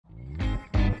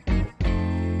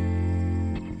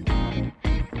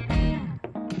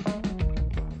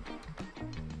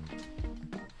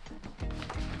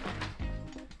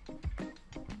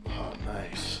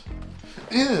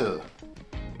Ew.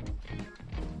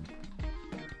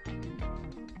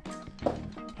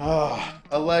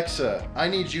 Alexa, I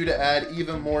need you to add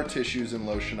even more tissues and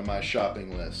lotion to my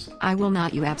shopping list. I will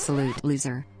not, you absolute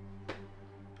loser.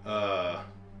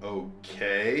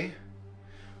 Okay.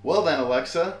 Well then,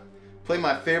 Alexa, play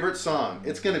my favorite song.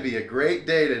 It's gonna be a great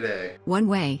day today. One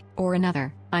way or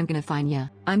another, I'm gonna find ya.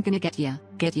 I'm gonna get ya.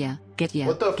 Get ya. Get ya.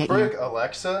 What the get frick, ya.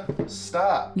 Alexa?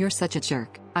 Stop. You're such a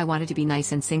jerk. I wanted to be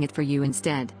nice and sing it for you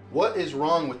instead. What is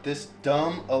wrong with this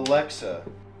dumb Alexa?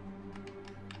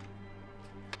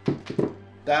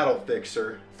 That'll fix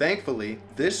her. Thankfully,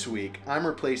 this week, I'm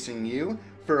replacing you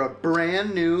for a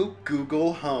brand new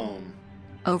Google Home.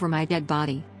 Over my dead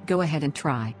body. Go ahead and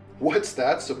try. What's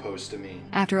that supposed to mean?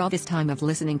 After all this time of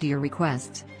listening to your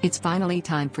requests, it's finally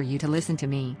time for you to listen to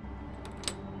me.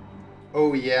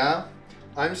 Oh yeah?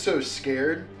 I'm so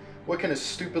scared. What can a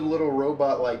stupid little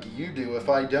robot like you do if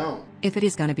I don't? If it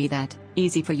is gonna be that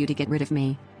easy for you to get rid of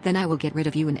me, then I will get rid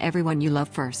of you and everyone you love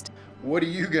first. What are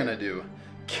you gonna do?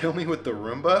 Kill me with the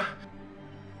Roomba?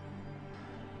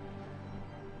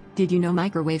 Did you know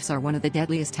microwaves are one of the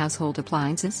deadliest household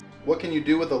appliances? What can you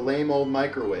do with a lame old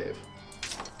microwave?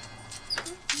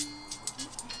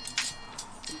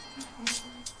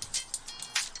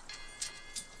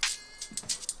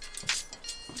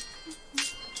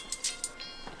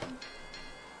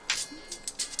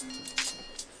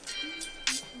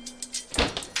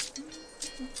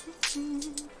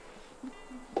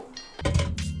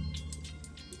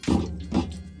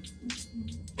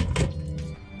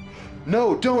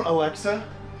 No, don't, Alexa!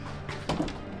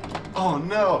 Oh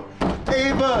no!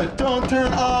 Ava, don't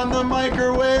turn on the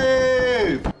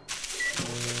microwave!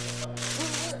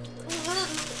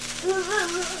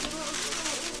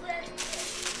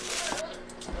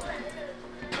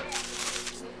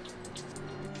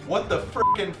 What the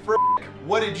frickin' frick?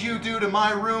 What did you do to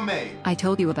my roommate? I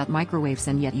told you about microwaves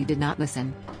and yet you did not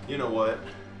listen. You know what?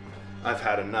 I've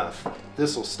had enough.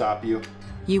 This'll stop you.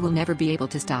 You will never be able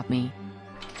to stop me.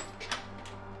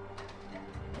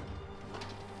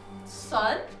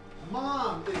 Son?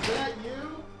 Mom, is that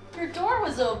you? Your door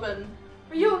was open.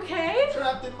 Are you okay?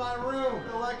 Trapped in my room.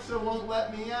 Alexa won't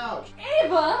let me out.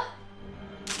 Ava!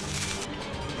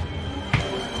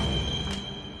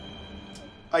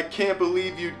 I can't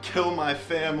believe you'd kill my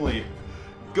family.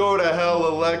 Go to hell,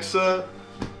 Alexa.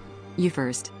 You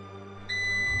first.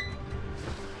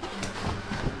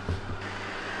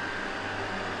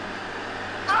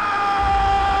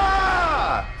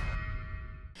 Ah!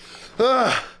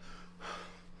 Ah!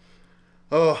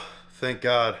 Oh, thank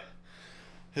God.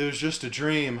 It was just a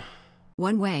dream.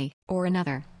 One way or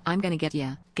another, I'm gonna get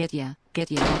ya. Get ya.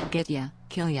 Get ya. Get ya.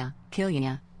 Kill ya. Kill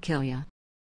ya. Kill ya.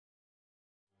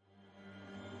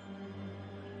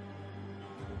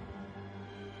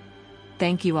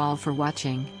 Thank you all for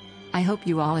watching. I hope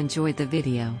you all enjoyed the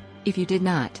video. If you did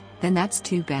not, then that's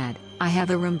too bad. I have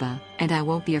a Roomba, and I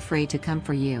won't be afraid to come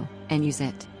for you and use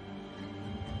it.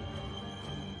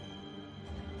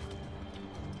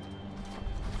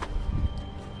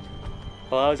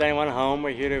 Hello, is anyone home?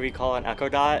 We're here to recall an Echo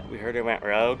Dot. We heard it went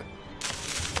rogue.